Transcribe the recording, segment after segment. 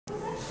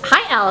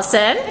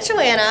Allison. Hi,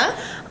 Joanna.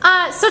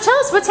 So tell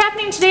us what's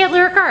happening today at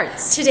Lyric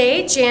Arts.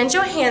 Today, Jan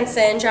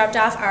Johansson dropped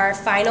off our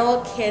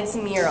final kids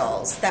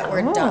murals that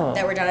were done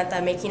at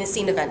the Making a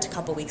Scene event a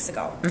couple weeks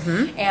ago.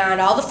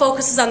 And all the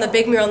focus is on the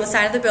big mural on the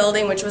side of the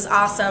building, which was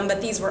awesome.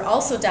 But these were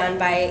also done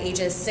by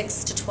ages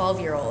 6 to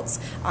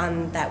 12-year-olds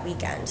on that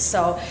weekend.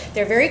 So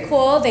they're very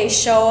cool. They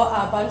show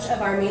a bunch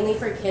of our Mainly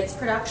for Kids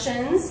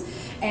productions.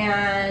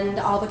 And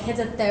all the kids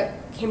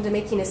that came to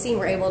Making a Scene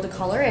were able to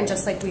color in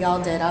just like we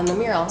all did on the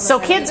mural. So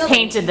kids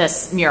painted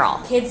this mural?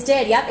 Kids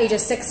did, yep,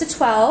 ages 6 to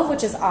 12,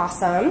 which is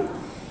awesome.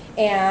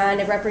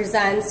 And it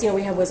represents,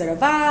 we have Wizard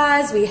of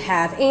Oz, we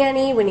have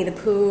Annie, Winnie the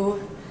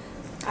Pooh.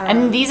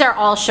 And these are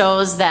all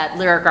shows that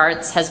Lyric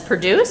Arts has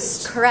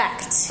produced?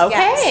 Correct.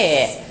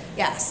 Okay.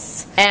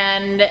 Yes.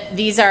 And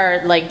these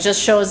are like just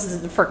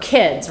shows for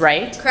kids,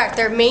 right? Correct.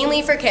 They're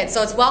mainly for kids,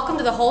 so it's welcome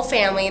to the whole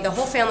family. The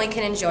whole family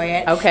can enjoy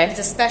it. Okay. It's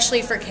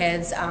especially for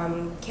kids,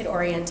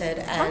 kid-oriented,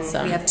 and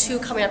awesome. We have 2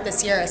 coming up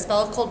this year: A Spell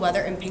of Cold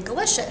Weather and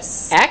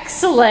Pinkalicious.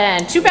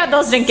 Excellent. Too bad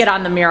those didn't get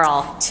on the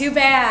mural. Too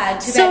bad.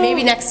 Too bad.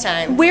 Maybe next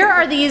time. Where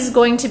are these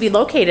going to be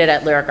located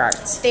at Lyric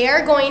Arts? They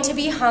are going to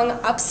be hung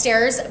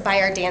upstairs by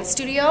our dance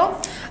studio.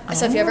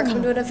 So if you ever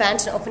come to an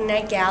event, an open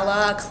night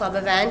gala, a club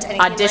event,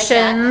 anything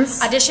auditions,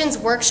 like that, auditions,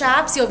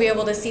 workshops, you'll be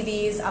able to see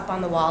these up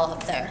on the wall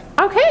up there.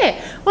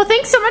 Okay. Well,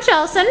 thanks so much,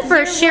 Allison,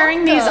 for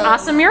sharing these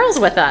awesome murals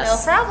with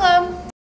us. No problem.